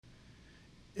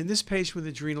In this patient with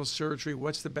adrenal surgery,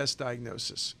 what's the best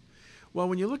diagnosis? Well,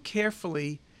 when you look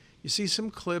carefully, you see some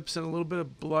clips and a little bit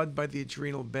of blood by the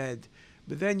adrenal bed,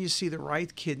 but then you see the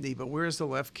right kidney, but where's the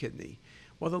left kidney?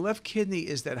 Well, the left kidney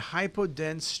is that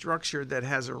hypodense structure that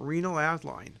has a renal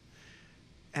outline,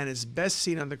 and it's best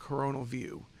seen on the coronal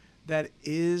view. That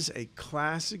is a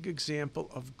classic example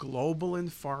of global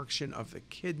infarction of the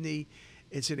kidney.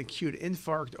 It's an acute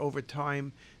infarct. Over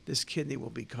time, this kidney will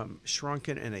become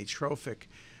shrunken and atrophic.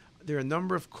 There are a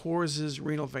number of causes: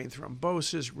 renal vein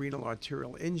thrombosis, renal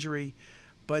arterial injury.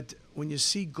 But when you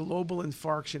see global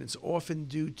infarction, it's often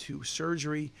due to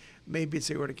surgery. Maybe it's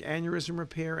aortic aneurysm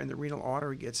repair and the renal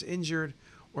artery gets injured,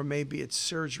 or maybe it's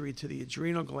surgery to the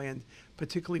adrenal gland,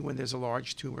 particularly when there's a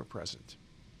large tumor present.